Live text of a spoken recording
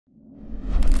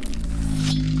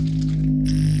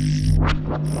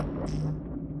Hey,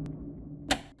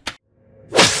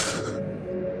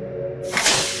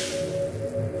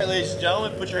 ladies and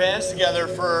gentlemen, put your hands together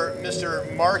for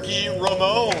Mr. Marky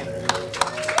Ramone.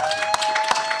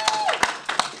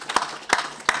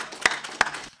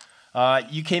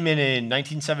 You came in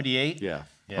 1978? Yeah.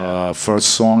 Yeah.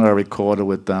 First song I recorded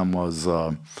with them was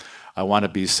I Want to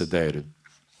Be Sedated.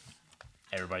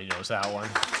 Everybody knows that one.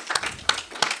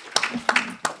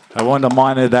 I wouldn't have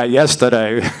minded that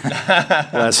yesterday,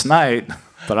 last night,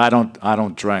 but I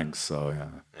don't drink, so yeah.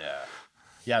 Yeah.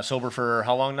 Yeah, sober for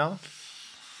how long now?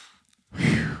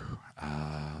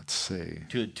 Let's see.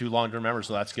 Too long to remember,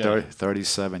 so that's good.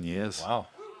 37 years. Wow.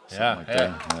 Yeah. Like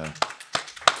yeah.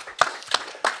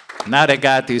 Now they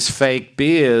got these fake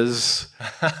beers,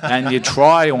 and you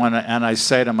try one, and I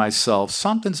say to myself,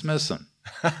 something's missing.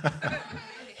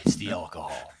 It's the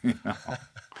alcohol. You know?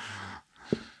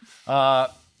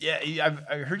 Yeah,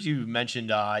 I heard you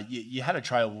mentioned you had a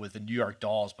trial with the New York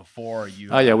Dolls before you.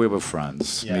 Oh yeah, we were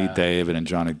friends. Yeah. Me, David, and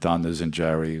Johnny Thunders and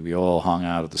Jerry. We all hung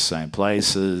out at the same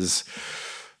places.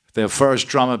 Their first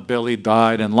drummer, Billy,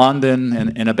 died in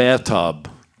London in a bathtub,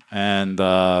 and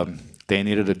they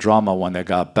needed a drummer when they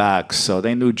got back, so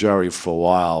they knew Jerry for a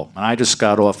while. And I just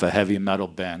got off a heavy metal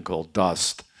band called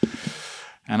Dust.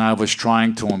 And I was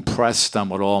trying to impress them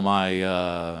with all my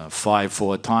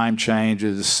 5/4 time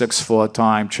changes, 6/4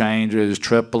 time changes,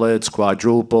 triplets,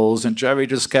 quadruples, and Jerry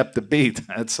just kept the beat.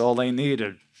 That's all they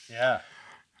needed. Yeah.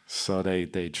 So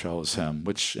they chose him,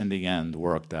 which in the end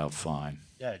worked out fine.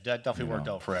 Yeah, that definitely worked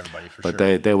out for everybody, for but sure.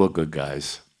 But they were good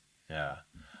guys. Yeah.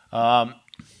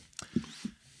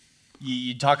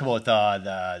 You talk about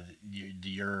the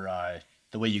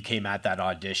way you came at that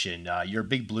audition. You're a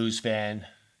big blues fan.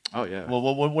 Oh yeah.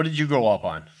 Well, what did you grow up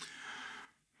on?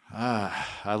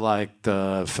 I liked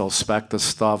Phil Spector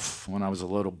stuff when I was a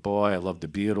little boy. I loved the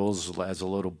Beatles as a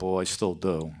little boy, still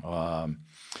do.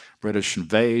 British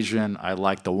Invasion. I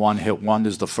liked the one-hit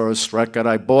wonders. The first record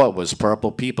I bought was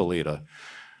Purple People Eater.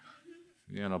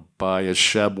 You know, by a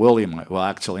Sheb Willie. Well,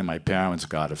 actually, my parents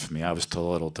got it for me. I was too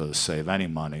little to save any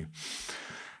money.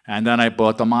 And then I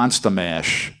bought the Monster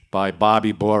Mash by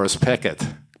Bobby Boris Pickett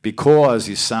because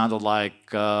he sounded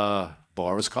like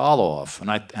Boris Karloff,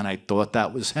 and I thought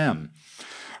that was him,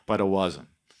 but it wasn't.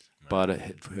 But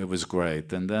it was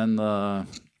great. And then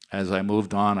as I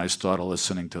moved on, I started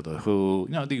listening to The Who,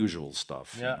 you know, the usual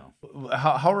stuff. Yeah. You know.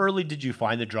 How early did you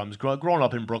find the drums? Growing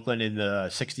up in Brooklyn in the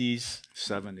 60s?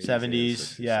 70s.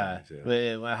 70s, yeah.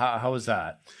 70s, yeah. How was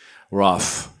that?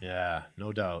 Rough. Yeah,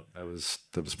 no doubt. That was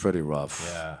pretty rough.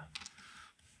 Yeah.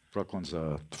 Brooklyn's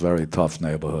a very tough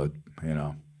neighborhood, you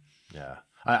know. Yeah.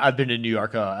 I've been to New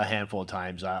York a handful of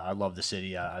times. I love the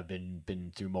city. I've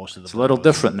been through most of the. It's a little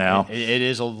different now. It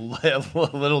is a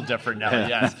little different now.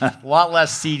 Yes, a lot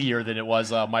less seedier than it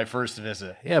was my first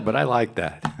visit. Yeah, but I like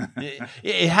that.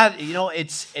 it had, you know,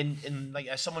 it's and like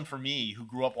as someone for me who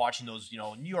grew up watching those, you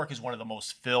know, New York is one of the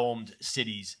most filmed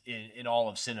cities in all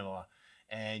of cinema,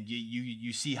 and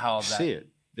you see how that. See it.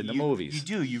 In the movies. You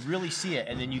do. You really see it.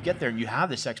 And then you get there and you have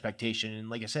this expectation. And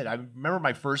like I said, I remember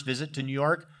my first visit to New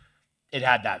York, it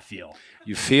had that feel.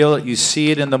 You feel it. You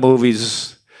see it in the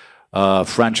movies.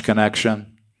 French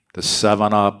Connection, the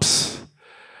 7-Ups,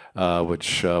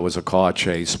 which was a car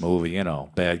chase movie, you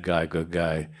know, bad guy, good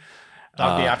guy.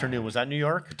 Dog Day Afternoon, was that New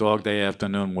York? Dog Day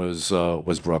Afternoon was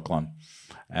Brooklyn.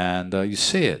 And you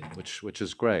see it, which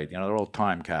is great. You know, they're all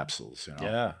time capsules, you know.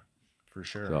 Yeah, for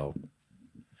sure. So.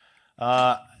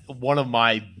 One of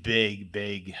my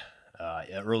big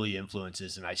early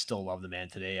influences, and I still love the man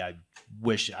today. I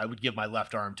wish I would give my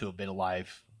left arm to have been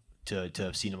alive to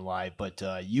have seen him live. But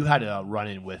you had a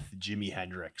run-in with Jimi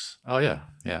Hendrix. Oh, yeah,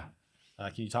 yeah.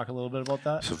 Can you talk a little bit about that?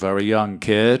 I was a very young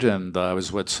kid, and I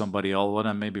was with somebody older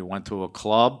than maybe went to a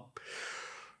club.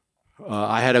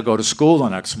 I had to go to school the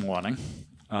next morning,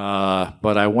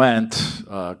 but I went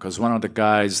because one of the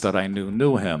guys that I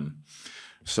knew him.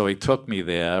 So he took me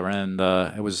there, and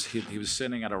he was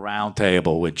sitting at a round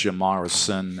table with Jim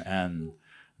Morrison and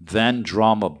then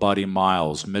drummer Buddy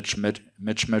Miles. Mitch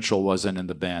Mitchell wasn't in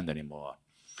the band anymore.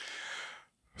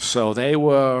 So they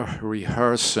were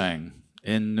rehearsing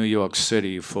in New York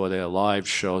City for their live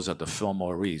shows at the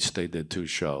Fillmore East. They did 2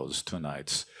 shows, 2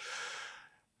 nights.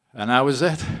 And that was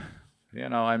it. You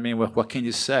know, I mean, what can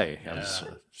you say? I was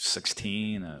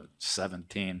 16,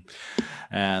 17,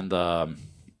 and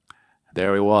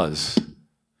there he was.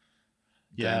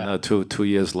 Yeah. And 2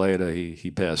 years later, he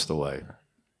passed away.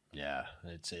 Yeah,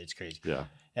 it's crazy. Yeah.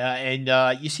 And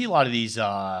you see a lot of these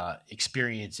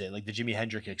experiences, like the Jimi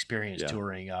Hendrix Experience Yeah.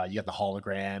 touring. You got the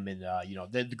Hologram, and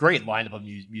the great lineup of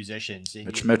musicians. And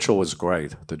Mitch Mitchell was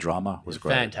great. The drummer was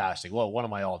great. Fantastic. Well, one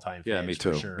of my all-time Yeah, faves. me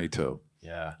too. For sure. Me too.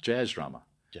 Yeah, Jazz drummer.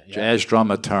 yeah, Jazz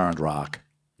drummer turned rock.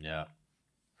 yeah,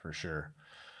 for sure.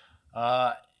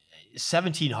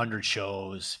 1,700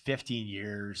 shows, 15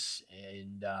 years,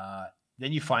 and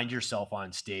then you find yourself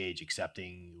on stage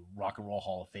accepting Rock and Roll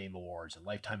Hall of Fame awards and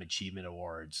Lifetime Achievement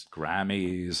Awards,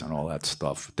 Grammys, and all that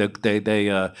stuff.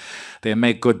 They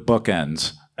make good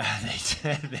bookends.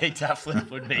 they definitely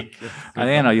would make.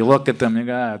 You look at them, you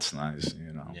go, that's nice.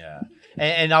 Yeah,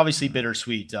 and obviously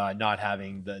bittersweet not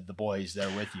having the boys there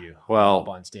with you. Well, up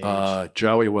on stage.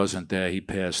 Joey wasn't there. He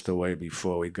passed away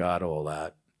before we got all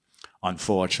that.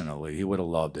 Unfortunately, he would have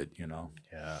loved it.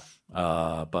 Yeah.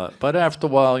 But after a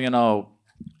while,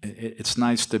 it's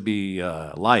nice to be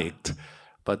liked,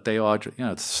 but they are,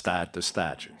 it's the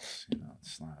statues.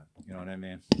 It's not, you know what I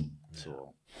mean? It's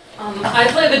all. I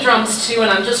play the drums too, and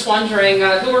I'm just wondering,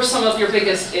 who are some of your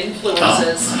biggest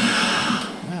influences?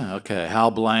 Yeah, okay.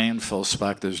 Hal Blaine, Phil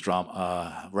Spector's drum,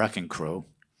 Wrecking Crew,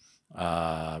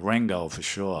 Ringo for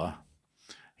sure.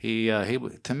 He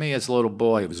to me as a little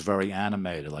boy, he was very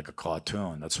animated, like a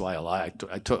cartoon. That's why I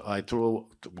didn't throw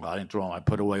them. I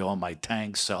put away all my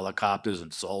tanks, helicopters,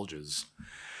 and soldiers,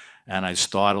 and I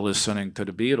started listening to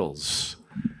the Beatles.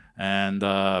 And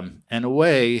in a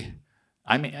way,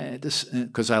 I mean, this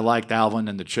because I liked Alvin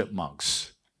and the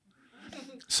Chipmunks,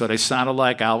 so they sounded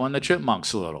like Alvin and the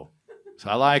Chipmunks a little.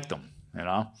 So I liked them,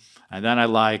 And then I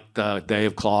liked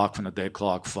Dave Clark from the Dave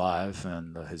Clark Five,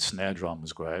 and his snare drum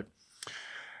was great.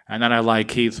 And then I like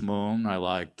Keith Moon. I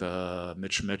liked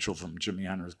Mitch Mitchell from Jimi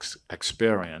Hendrix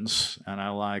Experience. And I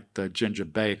liked Ginger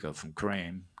Baker from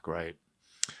Cream. Great.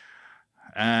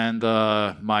 And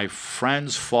my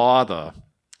friend's father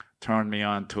turned me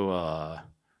on to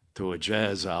a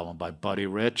jazz album by Buddy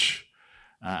Rich.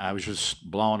 I was just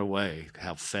blown away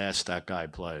how fast that guy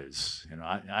plays.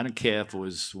 I didn't care if it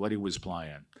was what he was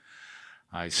playing.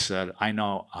 I said, I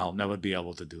know I'll never be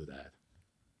able to do that.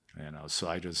 So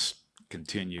I just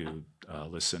continued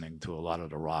listening to a lot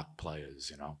of the rock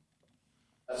players,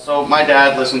 So my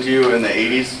dad listened to you in the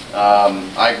 80s.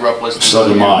 I grew up listening So to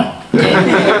you. did mine.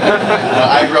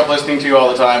 I grew up listening to you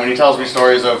all the time, and he tells me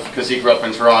stories of, because he grew up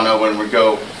in Toronto, when we'd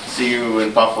go see you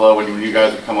in Buffalo, when you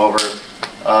guys would come over,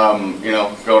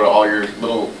 go to all your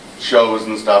little shows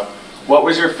and stuff. What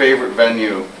was your favorite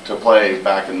venue to play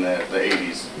back in the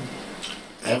 80s?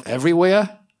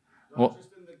 Everywhere? Well,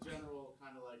 just in the general,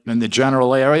 kind of like... in the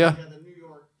general area? Yeah, the New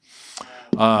York...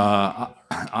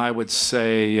 I would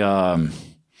say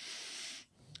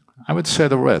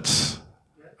the Ritz,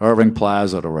 Irving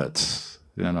Plaza, the Ritz.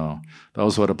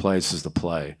 Those were the places to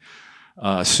play.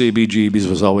 CBGB's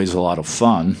was always a lot of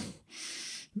fun.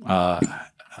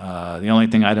 The only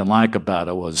thing I didn't like about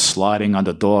it was sliding on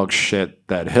the dog shit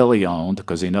that Hilly owned,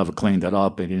 because he never cleaned it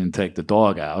up and he didn't take the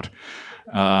dog out.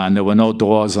 And there were no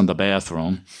doors on the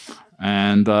bathroom.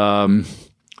 And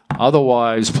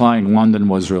otherwise, playing London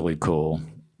was really cool.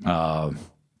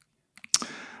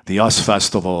 The US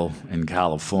Festival in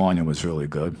California was really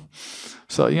good.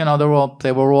 So,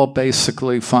 they were all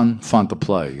basically fun to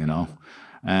play,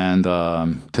 And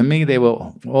to me, they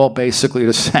were all basically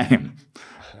the same,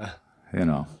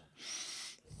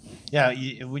 Yeah,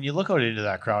 when you look out into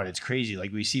that crowd, it's crazy.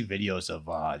 Like we see videos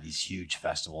of these huge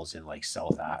festivals in like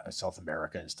South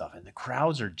America and stuff, and the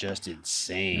crowds are just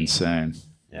insane. Insane.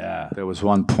 Yeah. There was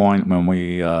one point when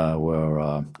we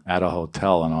were at a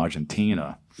hotel in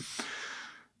Argentina,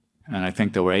 and I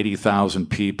think there were 80,000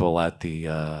 people at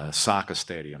the soccer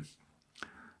stadium.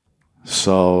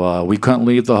 So we couldn't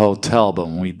leave the hotel, but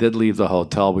when we did leave the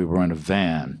hotel, we were in a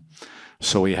van.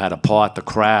 So we had to part the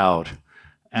crowd,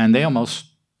 and they almost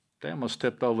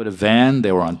tipped over the van.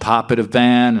 They were on top of the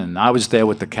van, and I was there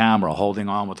with the camera holding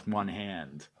on with one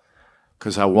hand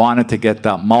because I wanted to get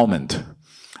that moment.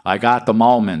 I got the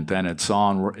moment, and it's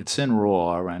in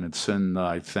Raw, and it's in,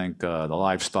 I think, the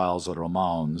Lifestyles of the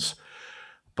Ramones.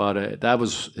 But it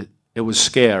was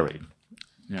scary.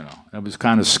 It was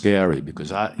kind of scary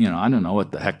because I didn't know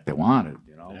what the heck they wanted,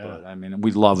 Yeah. But I mean,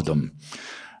 we loved them.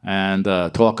 And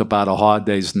talk about a hard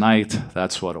day's night,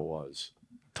 that's what it was,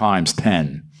 times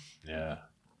 10. Yeah,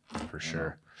 for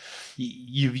sure.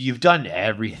 You've done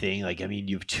everything. Like, I mean,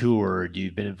 you've toured,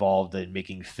 you've been involved in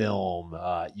making film.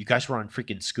 You guys were on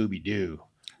freaking Scooby-Doo.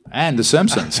 And The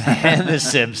Simpsons. And The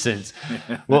Simpsons.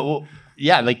 Well,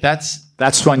 yeah, like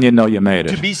that's when you know you made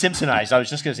to it. be Simpsonized. I was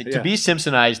just gonna say, to be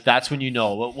Simpsonized, that's when you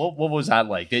know. What was that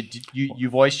like? Did you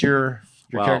voiced your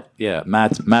Well, character? yeah,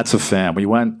 Matt's a fan. We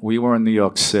were in New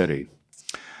York City,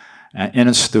 in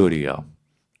a studio.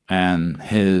 And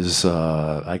his,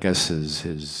 I guess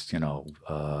his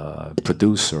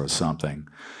producer or something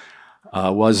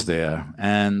was there,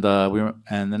 and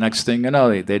and the next thing you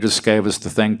know, they just gave us the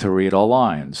thing to read our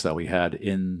lines that we had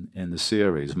in the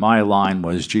series. My line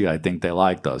was, "Gee, I think they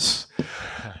liked us,"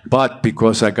 but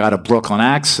because I got a Brooklyn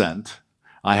accent,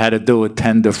 I had to do it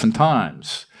 10 different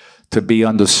times to be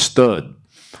understood.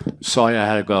 So I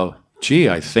had to go, "Gee,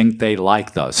 I think they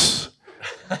liked us."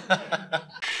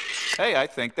 Hey, I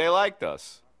think they liked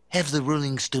us. Have the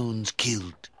Rolling Stones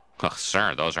killed? Oh,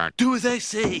 sir, those aren't. Do as I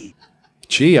say.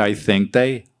 Gee, I think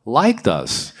they liked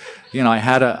us. I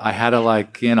had to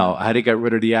like, I had to get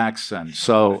rid of the accent.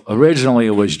 So originally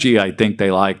it was, "Gee, I think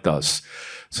they liked us."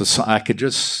 So I could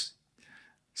just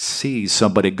see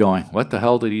somebody going, "What the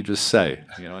hell did he just say?"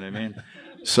 You know what I mean?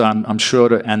 So I'm sure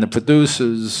that, and the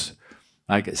producers,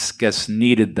 I guess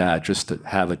needed that just to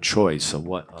have a choice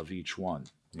of each one,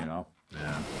 Yeah.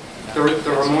 The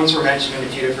Ramones were mentioned in a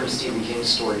few different Stephen King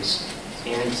stories.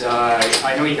 And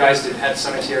I know you guys did Pet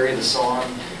Sematary, the song.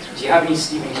 Do you have any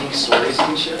Stephen King stories you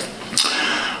can share?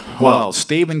 Well,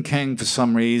 Stephen King, for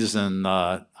some reason,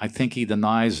 I think he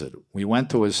denies it. We went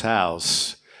to his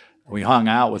house, we hung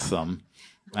out with him,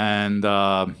 and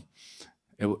I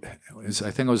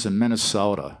think it was in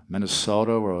Minnesota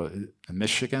or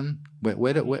Michigan?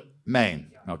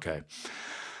 Maine, okay.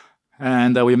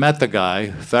 And we met the guy,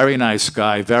 very nice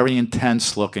guy, very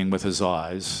intense looking with his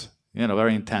eyes,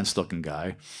 very intense looking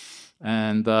guy.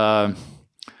 And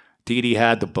Dee Dee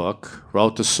had the book,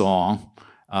 wrote the song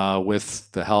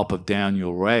with the help of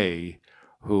Daniel Ray,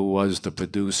 who was the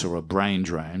producer of Brain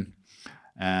Drain.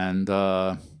 And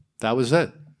that was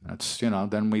it.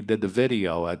 Then we did the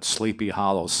video at Sleepy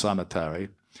Hollow Cemetery.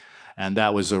 And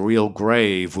that was a real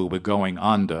grave we were going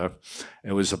under.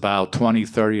 It was about 20,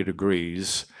 30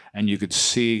 degrees. And you could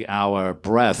see our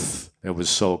breath. It was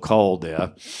so cold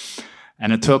there.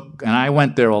 And I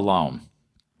went there alone.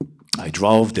 I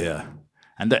drove there.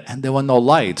 And there were no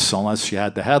lights unless you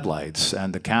had the headlights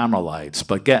and the camera lights.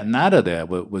 But getting out of there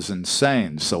was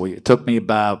insane. So it took me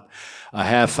about a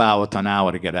half hour to an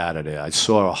hour to get out of there. I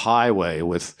saw a highway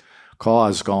with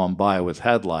cars going by with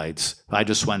headlights. I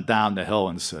just went down the hill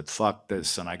and said, "Fuck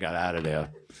this," and I got out of there.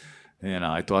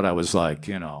 I thought I was like,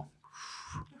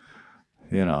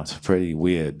 it's pretty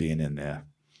weird being in there.